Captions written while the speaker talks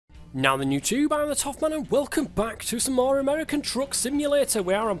Now then YouTube, I'm the TOFF man and welcome back to some more American Truck Simulator.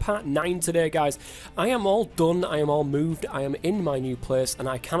 We are on part 9 today, guys. I am all done, I am all moved, I am in my new place and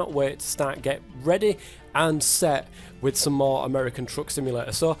I cannot wait to get ready and set with some more American Truck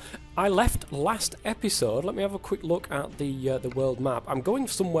Simulator. So I left last episode. Let me have a quick look at the world map. I'm going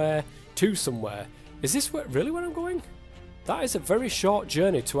somewhere to somewhere. Is this really where I'm going? That is a very short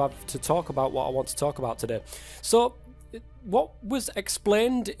journey to have to talk about what I want to talk about today. So what was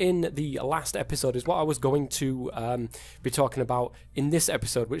explained in the last episode is what I was going to be talking about in this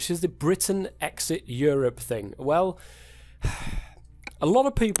episode, which is the Britain exit Europe thing. Well, a lot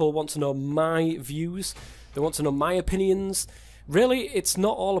of people want to know my views, they want to know my opinions. Really, it's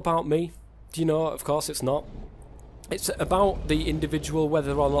not all about me. Do you know? Of course it's not. It's about the individual,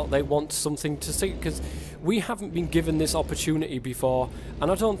 whether or not they want something to see, because we haven't been given this opportunity before,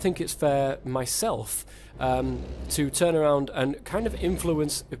 and I don't think it's fair myself to turn around and kind of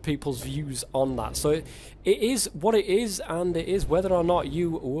influence people's views on that. So it is what it is, and it is whether or not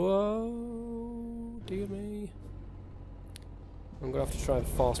you... Whoa, dear me. I'm going to have to try and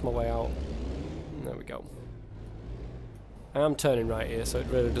force my way out. There we go. I am turning right here, so it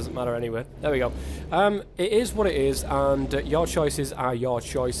really doesn't matter anyway. There we go. It is what it is, and your choices are your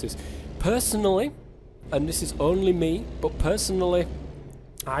choices. Personally, and this is only me, but personally,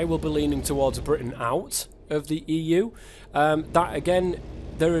 I will be leaning towards Britain out of the EU. That, again,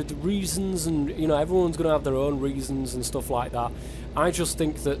 there are reasons, and, you know, everyone's going to have their own reasons and stuff like that. I just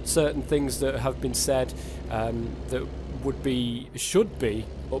think that certain things that have been said that should be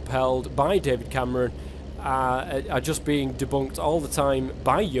upheld by David Cameron are just being debunked all the time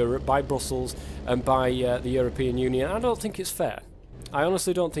by Europe, by Brussels, and by the European Union. I don't think it's fair. I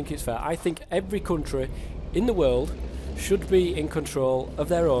honestly don't think it's fair. I think every country in the world should be in control of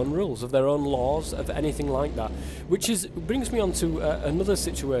their own rules, of their own laws, of anything like that. Which brings me on to another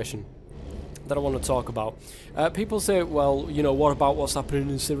situation that I want to talk about. People say, well, you know, what about what's happening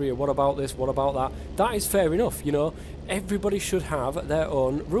in Syria? What about this? What about that? That is fair enough, you know. Everybody should have their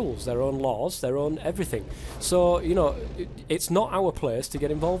own rules, their own laws, their own everything. So, you know, it's not our place to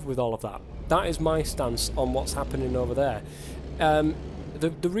get involved with all of that. That is my stance on what's happening over there.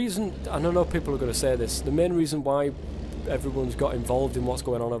 The reason, and I know people are going to say this, the main reason why everyone's got involved in what's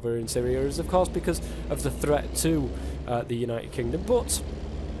going on over in Syria is, of course, because of the threat to the United Kingdom. But,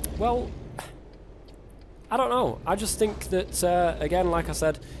 well, I don't know. I just think that, again, like I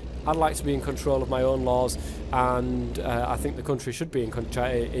said, I'd like to be in control of my own laws, and I think the country should be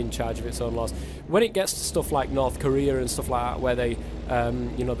in charge of its own laws. When it gets to stuff like North Korea and stuff like that, where they,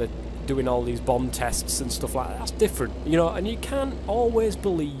 you know, they're doing all these bomb tests and stuff like that, that's different, you know, and you can't always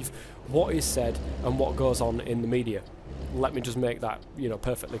believe what is said and what goes on in the media. Let me just make that, you know,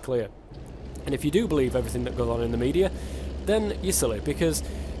 perfectly clear. And if you do believe everything that goes on in the media, then you're silly, because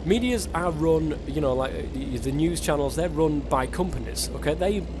medias are run, you know, like the news channels, they're run by companies, okay?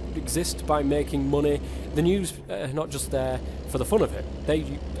 They exist by making money. The news are not just there for the fun of it.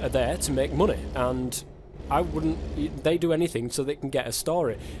 They are there to make money, and they do anything so they can get a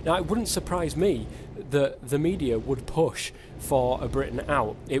story. Now, it wouldn't surprise me that the media would push for a Britain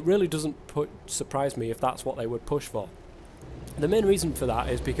out. It really doesn't surprise me if that's what they would push for. The main reason for that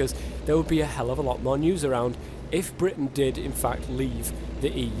is because there would be a hell of a lot more news around if Britain did, in fact, leave the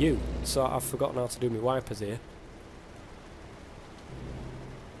EU. So I've forgotten how to do my wipers here.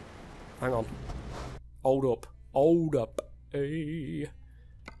 Hang on. Hold up. Hold up. Hey.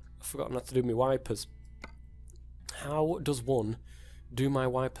 I've forgotten how to do my wipers. How does one do my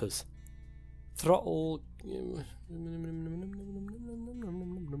wipers? Throttle...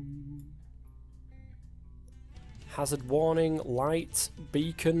 Hazard warning, light,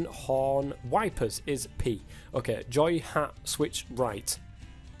 beacon, horn, wipers is P. Okay, joy, hat, switch, right.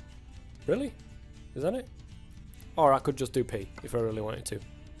 Really? Is that it? Or I could just do P if I really wanted to.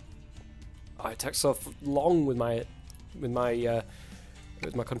 Oh, it takes so long with my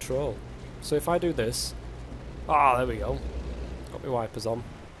control. So if I do this, there we go. Got my wipers on.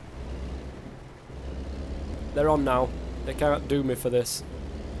 They're on now. They can't do me for this.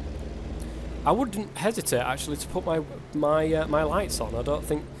 I wouldn't hesitate actually to put my lights on. I don't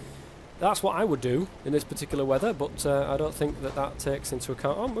think that's what I would do in this particular weather, but I don't think that takes into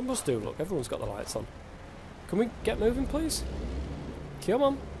account. Oh, we must do. Look, everyone's got the lights on. Can we get moving, please? Come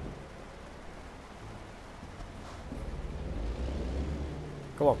on.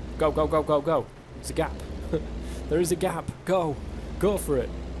 Come on. Go, go, go, go, go. There's a gap. There is a gap. Go. Go for it.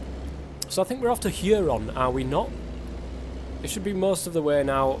 So I think we're off to Huron, are we not? It should be most of the way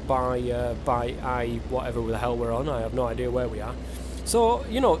now by whatever the hell we're on. I have no idea where we are. So,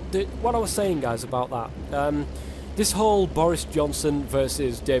 you know, what I was saying, guys, about that. this whole Boris Johnson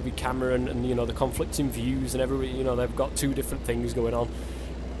versus David Cameron and, you know, the conflicting views and everybody, you know, they've got two different things going on.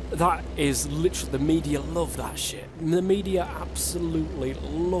 That is literally, the media love that shit. The media absolutely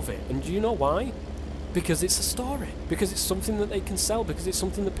love it. And do you know why? Because it's a story. Because it's something that they can sell. Because it's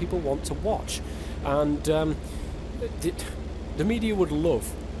something that people want to watch. And the media would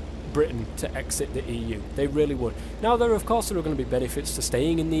love Britain to exit the EU. They really would. Now, there of course there are going to be benefits to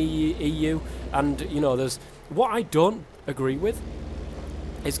staying in the EU. And, you know, there's... What I don't agree with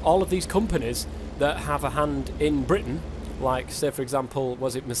is all of these companies that have a hand in Britain, like, say, for example,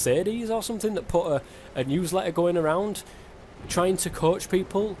 was it Mercedes or something that put a newsletter going around trying to coach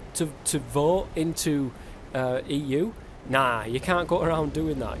people to vote into EU? Nah, you can't go around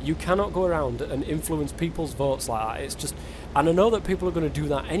doing that. You cannot go around and influence people's votes like that. It's just... And I know that people are going to do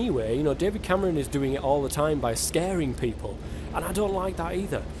that anyway. You know, David Cameron is doing it all the time by scaring people. And I don't like that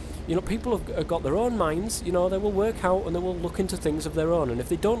either. You know, people have got their own minds. You know, they will work out and they will look into things of their own. And if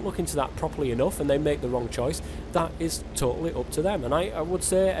they don't look into that properly enough and they make the wrong choice, that is totally up to them. And I would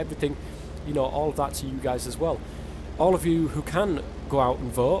say everything, you know, all of that to you guys as well. All of you who can go out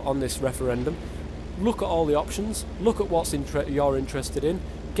and vote on this referendum, look at all the options, look at what's you're interested in,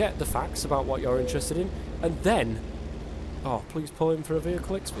 get the facts about what you're interested in, and then... Oh, please pull in for a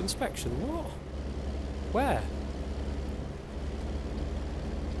vehicle inspection. What? Where?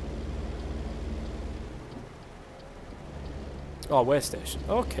 Oh, weigh station.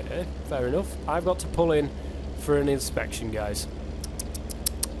 Okay, fair enough. I've got to pull in for an inspection, guys.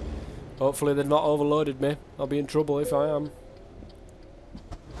 Hopefully they've not overloaded me. I'll be in trouble if I am.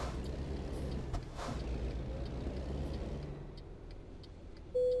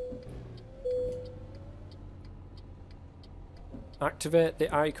 Activate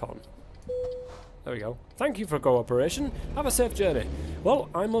the icon. There we go. Thank you for cooperation. Have a safe journey. Well,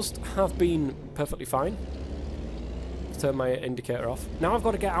 I must have been perfectly fine. Turn my indicator off. Now I've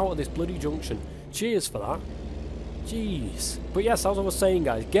got to get out of this bloody junction. Cheers for that. Jeez. But yes, as I was saying,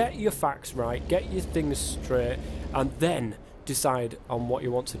 guys, get your facts right, get your things straight, and then decide on what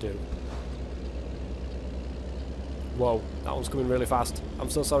you want to do. Whoa, that one's coming really fast. I'm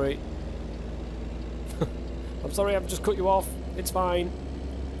so sorry. I'm sorry, I've just cut you off. It's fine.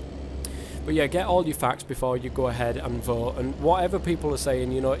 But yeah, get all your facts before you go ahead and vote. And whatever people are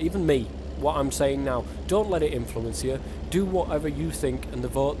saying, you know, even me, what I'm saying now, don't let it influence you. Do whatever you think and the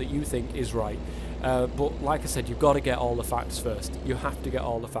vote that you think is right. But like I said, you've got to get all the facts first. You have to get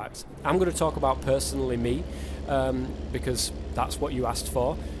all the facts. I'm going to talk about personally me, because that's what you asked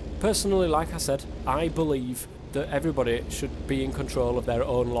for. Personally, like I said, I believe that everybody should be in control of their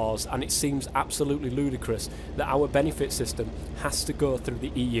own laws, and it seems absolutely ludicrous that our benefit system has to go through the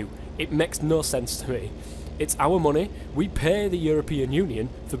EU. It makes no sense to me. It's our money, we pay the European Union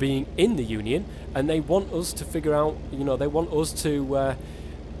for being in the Union, and they want us to figure out, you know, they want us to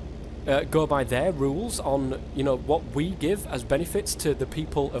go by their rules on, you know, what we give as benefits to the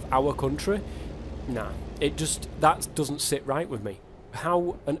people of our country. Nah, that doesn't sit right with me.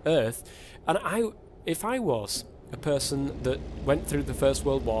 How on earth, and if I was a person that went through the First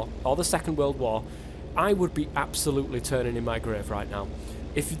World War or the Second World War, I would be absolutely turning in my grave right now.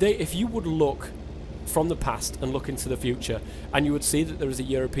 If you would look from the past and look into the future, and you would see that there is a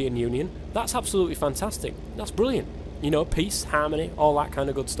European Union, that's absolutely fantastic. That's brilliant. You know, peace, harmony, all that kind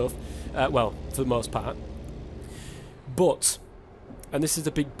of good stuff. Well, for the most part. But, and this is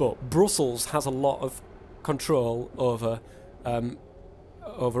the big but, Brussels has a lot of control over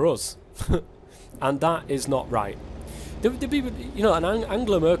us. And that is not right. You know, and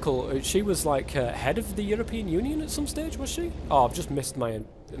Angela Merkel, she was like head of the European Union at some stage, was she? Oh, I've just missed I'm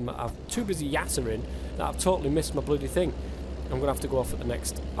too busy yattering that I've totally missed my bloody thing. I'm going to have to go off at the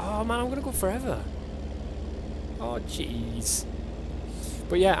next... Oh man, I'm going to go forever. Oh jeez.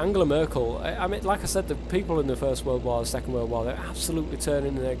 But yeah, Angela Merkel, I mean, like I said, the people in the First World War, the Second World War, they're absolutely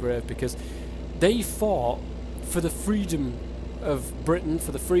turning in their grave because they fought for the freedom of Britain,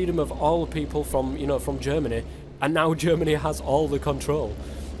 for the freedom of all the people from, you know, from Germany, and now Germany has all the control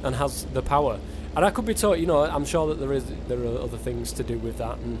and has the power. And I could be taught, you know, I'm sure that there are other things to do with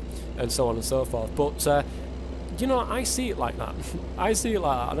that and so on and so forth. But you know, I see it like that. I see it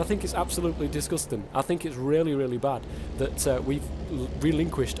like that, and I think it's absolutely disgusting. I think it's really, really bad that we've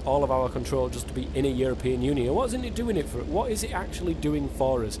relinquished all of our control just to be in a European Union. What isn't it doing it for? What is it actually doing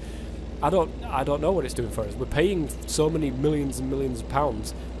for us? I don't know what it's doing for us. We're paying so many millions and millions of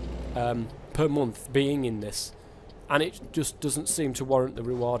pounds per month being in this, and it just doesn't seem to warrant the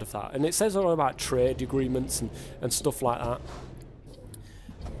reward of that. And it says all about trade agreements and stuff like that.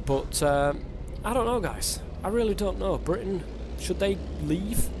 But I don't know, guys. I really don't know. Britain, should they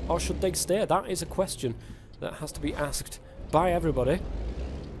leave or should they stay? That is a question that has to be asked by everybody,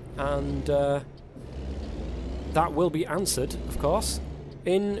 and that will be answered, of course,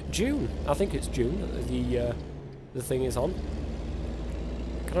 in June. I think it's June that the thing is on.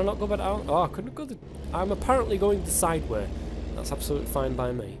 Can I not go back down? Oh, I couldn't go. I'm apparently going the side way. That's absolutely fine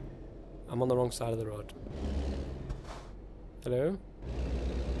by me. I'm on the wrong side of the road. Hello?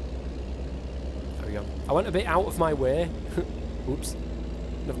 There we go. I went a bit out of my way. Oops.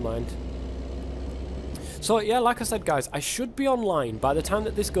 Never mind. So yeah, like I said, guys, I should be online. By the time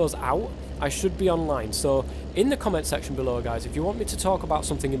that this goes out, I should be online. So in the comment section below, guys, if you want me to talk about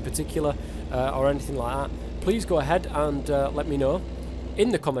something in particular or anything like that, please go ahead and let me know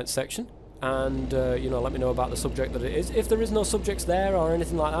in the comment section. And, you know, let me know about the subject that it is. If there is no subjects there or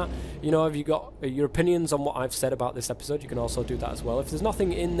anything like that, you know, if you got your opinions on what I've said about this episode, you can also do that as well. If there's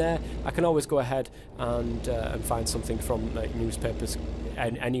nothing in there, I can always go ahead and find something from like, newspapers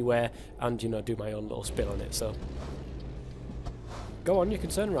anywhere and, you know, do my own little spin on it. So, go on, you can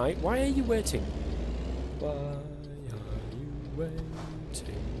turn right. Why are you waiting? Why are you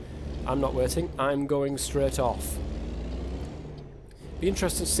waiting? I'm not waiting. I'm going straight off. Be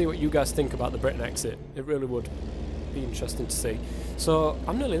interesting to see what you guys think about the Britain exit. It really would be interesting to see. So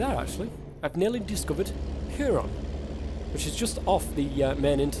I'm nearly there actually. I've nearly discovered Huron, which is just off the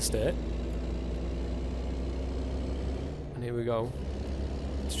main interstate. And here we go.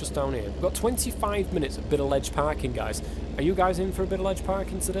 It's just down here. We've got 25 minutes of bit of ledge parking, guys. Are you guys in for a bit of ledge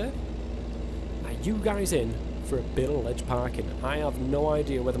parking today? Are you guys in for a bit of ledge parking? I have no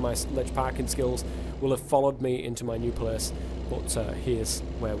idea whether my ledge parking skills will have followed me into my new place. But here's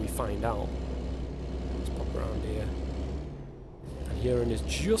where we find out. Let's pop around here. And Huron is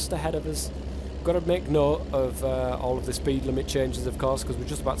just ahead of us. Got to make note of all of the speed limit changes, of course, because we're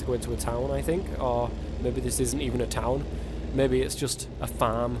just about to go into a town, I think. Or maybe this isn't even a town. Maybe it's just a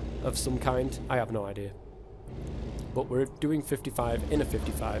farm of some kind. I have no idea. But we're doing 55 in a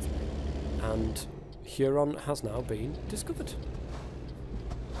 55. And Huron has now been discovered.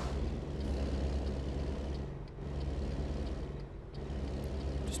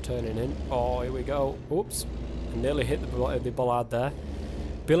 Turning in. Oh, here we go. Oops. I nearly hit the bollard there.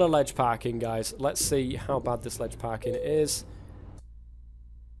 Bill of ledge parking, guys. Let's see how bad this ledge parking is.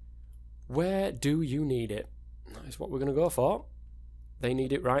 Where do you need it? That is what we're going to go for. They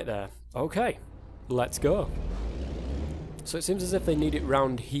need it right there. Okay. Let's go. So it seems as if they need it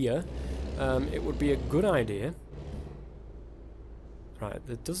round here. It would be a good idea. Right.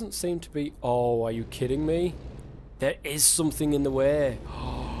 There doesn't seem to be... Oh, are you kidding me? There is something in the way.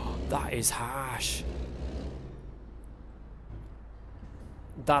 Oh. That is harsh.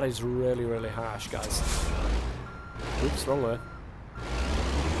 That is really, really harsh, guys. Oops, wrong way.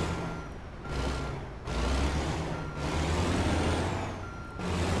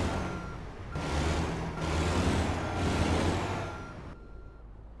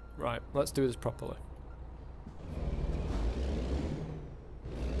 Right, let's do this properly.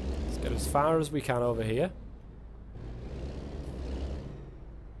 Let's get as far as we can over here.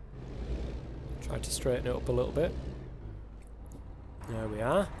 Try to straighten it up a little bit. There we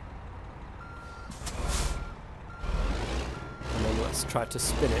are. And then let's try to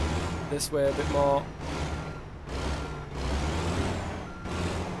spin it this way a bit more.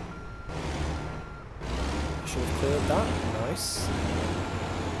 Should have cleared that. Nice.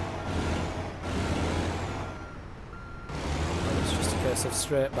 And it's just a case of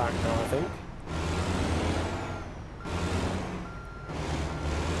straight back now, I think.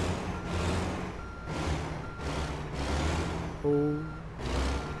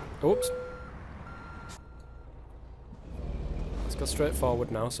 Oops. Let's go straight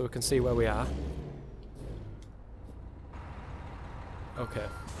forward now so we can see where we are. Okay.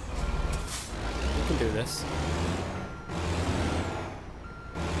 We can do this.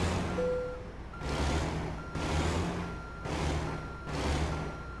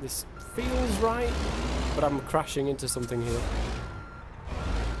 This feels right, but I'm crashing into something here.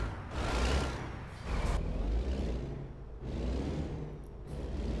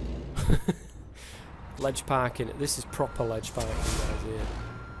 Ledge parking. This is proper ledge parking, guys, here.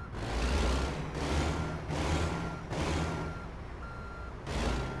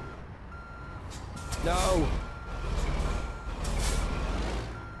 No!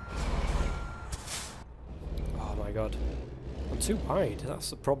 Oh my god. I'm too wide.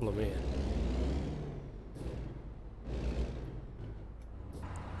 That's the problem here.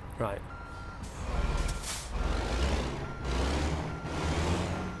 Right.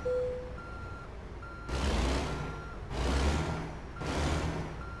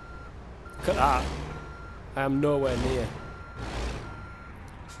 Look at that. I am nowhere near.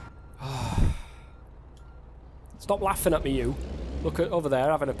 Stop laughing at me, you. Look at over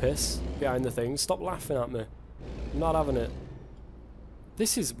there having a piss behind the thing. Stop laughing at me. I'm not having it.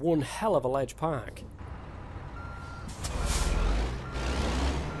 This is one hell of a ledge park.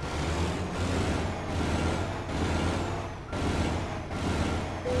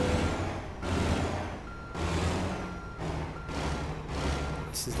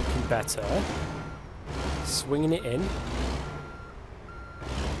 This is looking better. Swinging it in.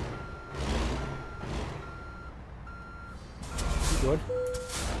 Keep going.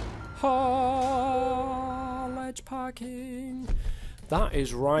 Oh, ledge parking. That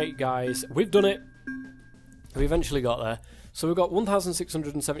is right, guys. We've done it. We eventually got there. So we've got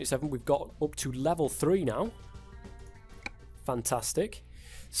 1,677. We've got up to level 3 now. Fantastic.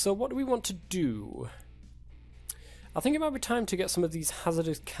 So what do we want to do? I think it might be time to get some of these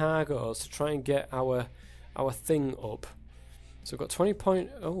hazardous cargoes to try and get our thing up. So we've got 20 point...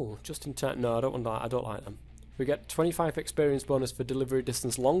 Oh, just in time. No, I don't want that. I don't like them. We get 25 experience bonus for delivery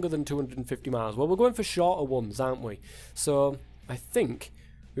distance longer than 250 miles. Well, we're going for shorter ones, aren't we? So I think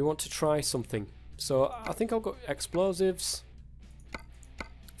we want to try something. So I think I'll go explosives,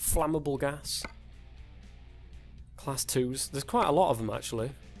 flammable gas, class 2s. There's quite a lot of them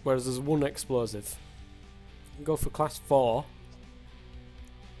actually, whereas there's one explosive. Go for class 4.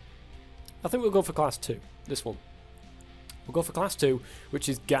 I think we'll go for class 2, this one. We'll go for class 2, which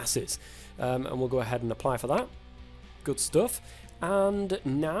is gases, and we'll go ahead and apply for that. Good stuff. And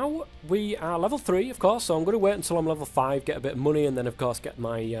now we are level 3, of course, so I'm going to wait until I'm level 5, get a bit of money, and then of course get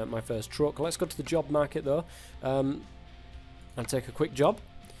my my first truck. Let's go to the job market though, and take a quick job.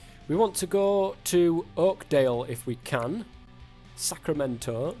 We want to go to Oakdale if we can.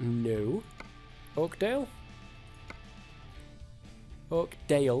 Sacramento, no. Oakdale?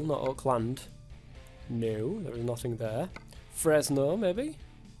 Oakdale, not Oakland. No, there is nothing there. Fresno, maybe?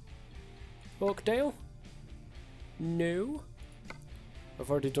 Oakdale? No. I've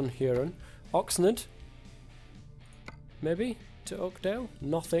already done Huron. Oxnard? Maybe? To Oakdale?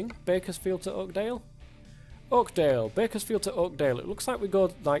 Nothing. Bakersfield to Oakdale? Oakdale. Bakersfield to Oakdale. It looks like we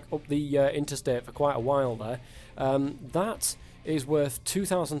go like up the interstate for quite a while there. That is worth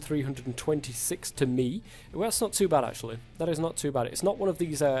 2,326 to me. Well, that's not too bad actually. That is not too bad. It's not one of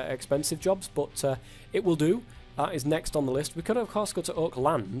these expensive jobs, but it will do. That is next on the list. We could of course go to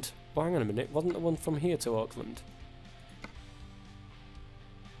Oakland. Well, hang on a minute. Wasn't the one from here to Oakland?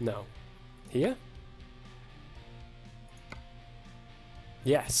 No. Here?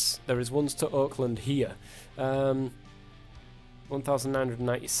 Yes, there is ones to Oakland here.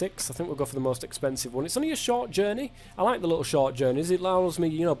 1,996. I think we'll go for the most expensive one. It's only a short journey. I like the little short journeys. It allows me,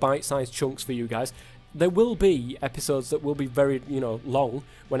 you know, bite-sized chunks for you guys. There will be episodes that will be very, you know, long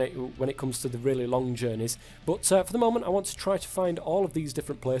when it comes to the really long journeys. But for the moment, I want to try to find all of these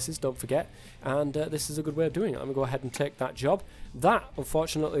different places, don't forget. And this is a good way of doing it. I'm going to go ahead and take that job. That,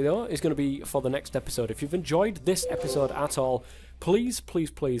 unfortunately, though, is going to be for the next episode. If you've enjoyed this episode at all, please,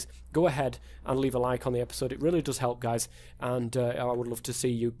 please, please go ahead and leave a like on the episode. It really does help, guys. And I would love to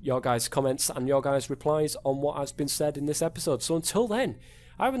see your guys' comments and your guys' replies on what has been said in this episode. So until then,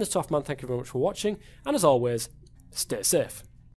 I've been the Toff Man. Thank you very much for watching. And as always, stay safe.